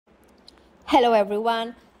Hello,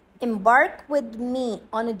 everyone. Embark with me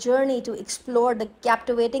on a journey to explore the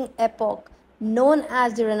captivating epoch known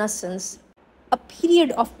as the Renaissance, a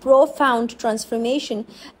period of profound transformation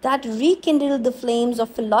that rekindled the flames of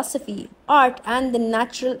philosophy, art, and the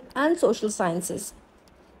natural and social sciences.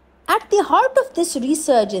 At the heart of this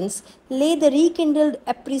resurgence lay the rekindled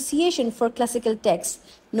appreciation for classical texts,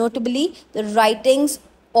 notably the writings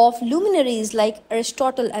of luminaries like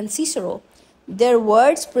Aristotle and Cicero. Their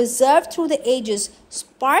words, preserved through the ages,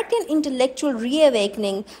 sparked an intellectual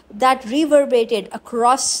reawakening that reverberated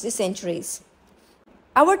across the centuries.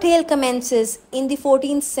 Our tale commences in the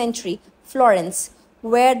 14th century Florence,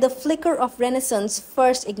 where the flicker of Renaissance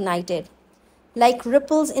first ignited. Like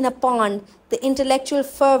ripples in a pond, the intellectual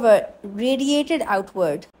fervor radiated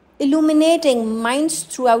outward, illuminating minds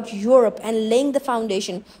throughout Europe and laying the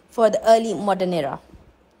foundation for the early modern era.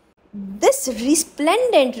 This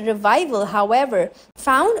resplendent revival, however,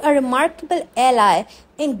 found a remarkable ally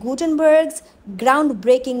in Gutenberg's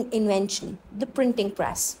groundbreaking invention, the printing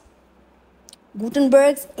press.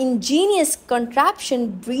 Gutenberg's ingenious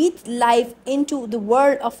contraption breathed life into the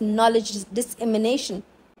world of knowledge dissemination,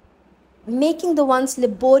 making the once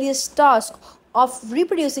laborious task of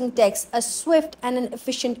reproducing text a swift and an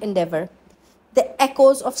efficient endeavor. The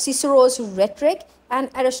echoes of Cicero's rhetoric and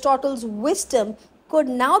Aristotle's wisdom could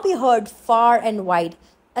now be heard far and wide,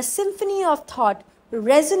 a symphony of thought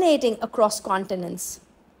resonating across continents.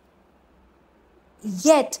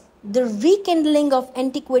 Yet, the rekindling of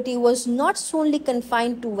antiquity was not solely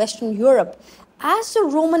confined to Western Europe. As the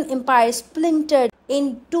Roman Empire splintered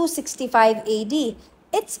in 265 AD,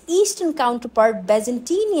 its eastern counterpart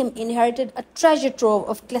Byzantium inherited a treasure trove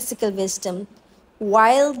of classical wisdom.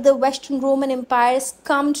 While the Western Roman Empire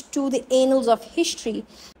succumbed to the annals of history,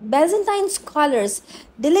 Byzantine scholars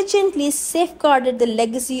diligently safeguarded the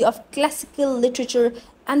legacy of classical literature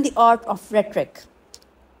and the art of rhetoric.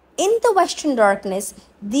 In the Western darkness,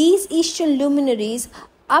 these Eastern luminaries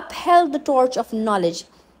upheld the torch of knowledge,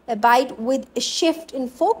 albeit with a shift in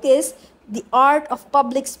focus. The art of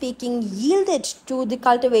public speaking yielded to the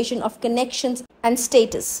cultivation of connections and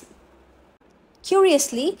status.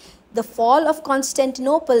 Curiously, the fall of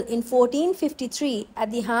Constantinople in 1453 at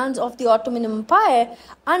the hands of the Ottoman Empire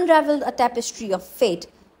unraveled a tapestry of fate.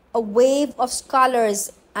 A wave of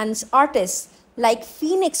scholars and artists, like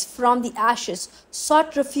phoenix from the ashes,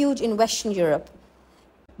 sought refuge in Western Europe.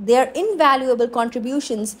 Their invaluable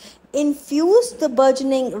contributions infused the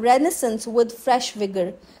burgeoning Renaissance with fresh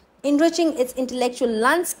vigor, enriching its intellectual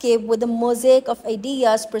landscape with a mosaic of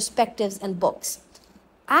ideas, perspectives, and books.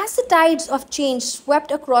 As the tides of change swept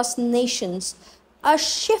across nations, a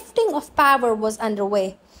shifting of power was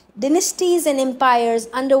underway. Dynasties and empires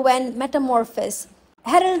underwent metamorphosis,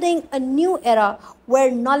 heralding a new era where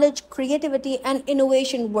knowledge, creativity, and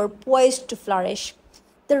innovation were poised to flourish.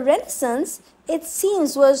 The Renaissance, it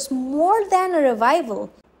seems, was more than a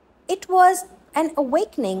revival. It was an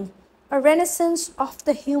awakening, a renaissance of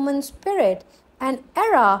the human spirit, an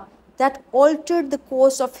era that altered the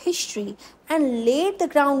course of history and laid the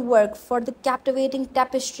groundwork for the captivating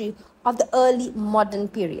tapestry of the early modern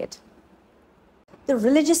period. The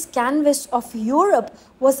religious canvas of Europe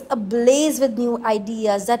was ablaze with new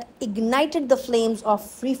ideas that ignited the flames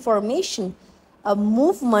of Reformation, a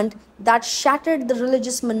movement that shattered the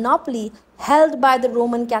religious monopoly held by the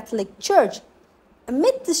Roman Catholic Church.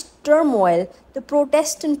 Amid this turmoil, the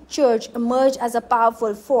Protestant Church emerged as a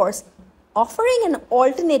powerful force, offering an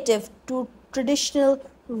alternative to traditional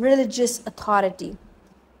religious authority.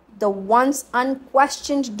 The once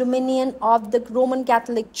unquestioned dominion of the Roman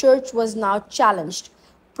Catholic Church was now challenged,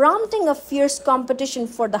 prompting a fierce competition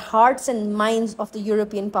for the hearts and minds of the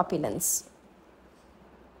European populace.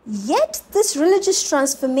 Yet, this religious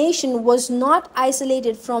transformation was not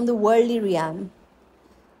isolated from the worldly realm.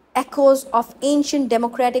 Echoes of ancient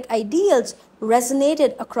democratic ideals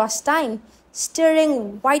resonated across time,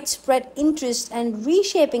 stirring widespread interest and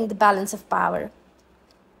reshaping the balance of power.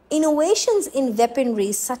 Innovations in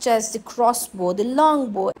weaponry such as the crossbow, the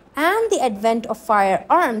longbow, and the advent of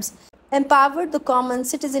firearms empowered the common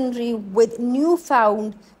citizenry with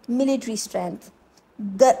newfound military strength.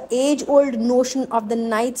 The age-old notion of the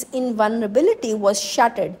knight's invulnerability was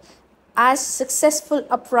shattered as successful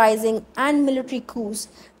uprising and military coups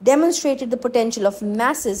demonstrated the potential of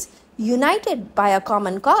masses united by a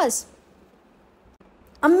common cause.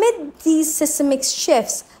 Amid these seismic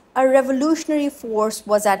shifts, a revolutionary force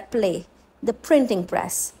was at play, the printing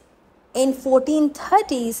press. In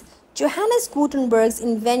 1430s, Johannes Gutenberg's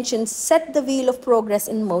invention set the wheel of progress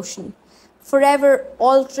in motion, forever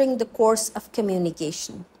altering the course of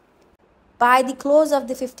communication. By the close of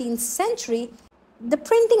the 15th century, the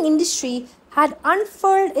printing industry had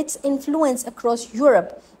unfurled its influence across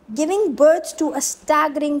Europe, giving birth to a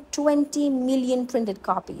staggering 20 million printed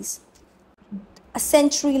copies. A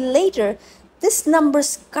century later, this number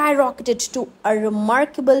skyrocketed to a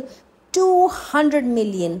remarkable 200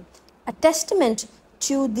 million, a testament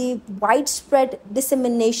to the widespread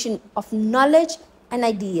dissemination of knowledge and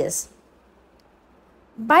ideas.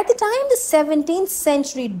 By the time the 17th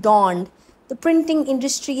century dawned, the printing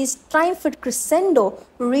industry's triumphant crescendo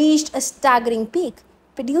reached a staggering peak,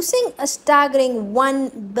 producing a staggering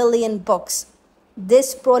 1 billion books.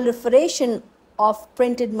 This proliferation of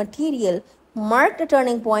printed material marked a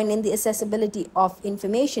turning point in the accessibility of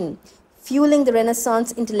information, fueling the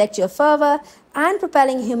Renaissance intellectual fervor and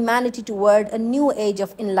propelling humanity toward a new age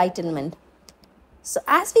of enlightenment. So,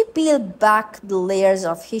 as we peel back the layers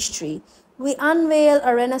of history, we unveil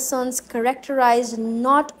a Renaissance characterized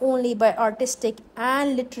not only by artistic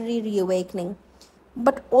and literary reawakening,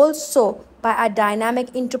 but also by a dynamic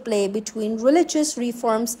interplay between religious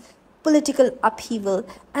reforms, political upheaval,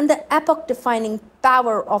 and the epoch defining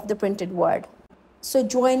power of the printed word. So,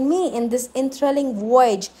 join me in this enthralling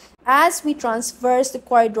voyage as we traverse the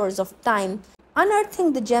corridors of time,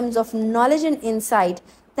 unearthing the gems of knowledge and insight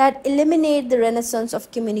that illuminate the Renaissance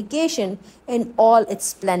of communication in all its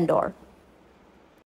splendor.